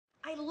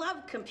I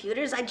love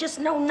computers. I just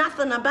know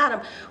nothing about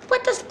them.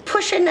 What does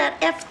pushing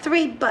that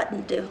F3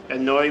 button do?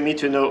 Annoy me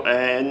to no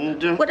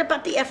end. What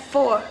about the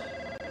F4?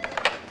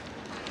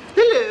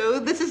 Hello,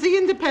 this is the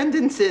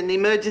Independence Inn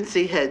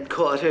Emergency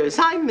Headquarters.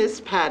 I'm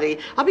Miss Patty.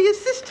 I'll be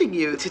assisting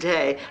you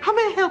today. How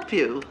may I help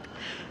you?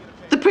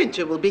 The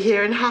printer will be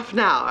here in half an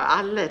hour.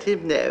 I'll let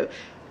him know.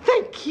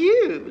 Thank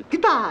you.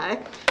 Goodbye.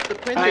 The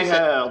printer. I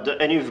heard,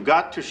 and you've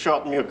got to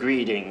shorten your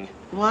greeting.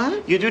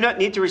 What? You do not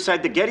need to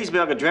recite the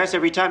Gettysburg Address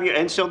every time you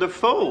answer the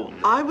phone.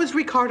 I was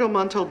Ricardo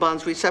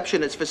Montalban's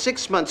receptionist for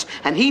 6 months,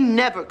 and he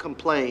never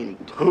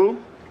complained.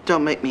 Who?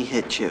 Don't make me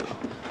hit you.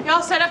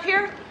 Y'all set up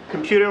here?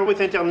 Computer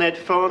with internet,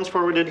 phones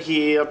forwarded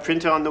here,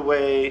 printer on the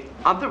way.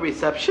 I'm the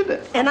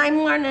receptionist. And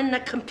I'm learning the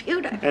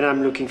computer. And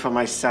I'm looking for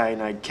my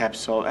cyanide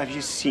capsule. Have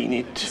you seen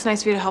it? It's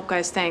nice of you to help,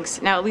 guys. Thanks.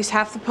 Now, at least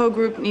half the Poe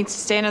group needs to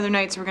stay another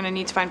night, so we're going to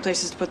need to find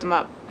places to put them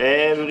up.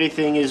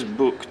 Everything is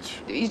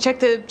booked. You check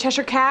the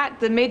Cheshire Cat,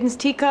 the Maiden's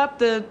Teacup,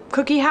 the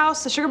Cookie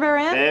House, the Sugar Bear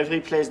Inn?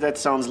 Every place that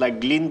sounds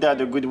like Glinda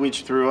the Good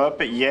Witch threw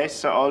up,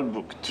 yes, all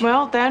booked.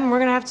 Well, then we're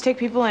going to have to take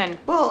people in.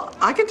 Well,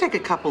 I can take a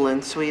couple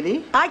in,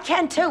 sweetie. I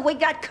can too. We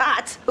got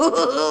cots.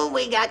 Ooh,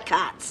 we got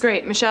cots.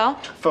 Great. Michelle?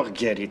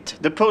 Forget it.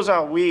 The Poes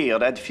are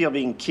weird. I'd fear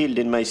being killed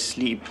in my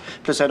sleep.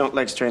 Plus, I don't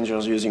like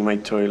strangers using my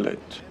toilet.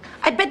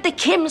 I bet the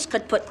Kims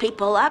could put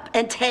people up,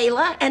 and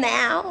Taylor, and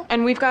Al.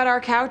 And we've got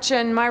our couch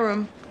and my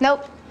room.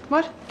 Nope.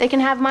 What? They can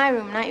have my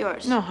room, not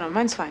yours. No,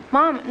 mine's fine.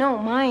 Mom, no,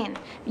 mine.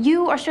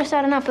 You are stressed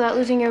out enough without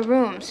losing your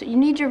room, so you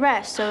need your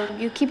rest, so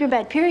you keep your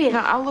bed, period. No,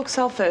 I'll look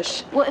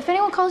selfish. Well, if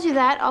anyone calls you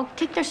that, I'll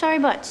kick their sorry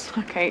butts.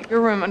 Okay,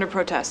 your room under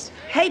protest.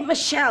 Hey,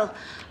 Michelle,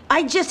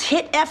 I just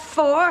hit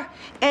F4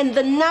 and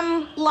the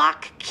num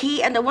lock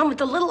key and the one with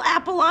the little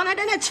apple on it,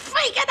 and it's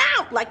freaking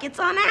out like it's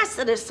on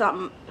acid or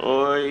something.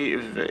 Oy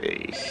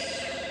vey.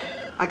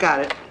 I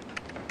got it.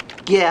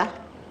 Yeah?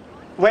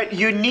 Well,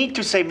 you need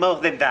to say more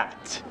than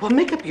that. Well,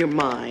 make up your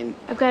mind.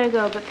 I've got to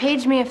go, but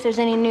page me if there's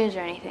any news or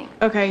anything.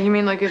 Okay, you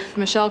mean like if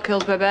Michelle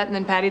kills Babette and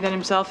then Patty then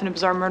himself in a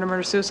bizarre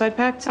murder-suicide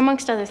pact?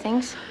 Amongst other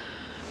things.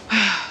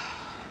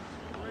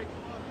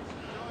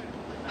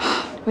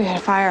 We had a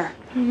fire.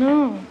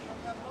 No.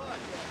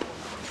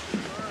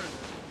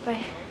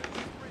 Bye.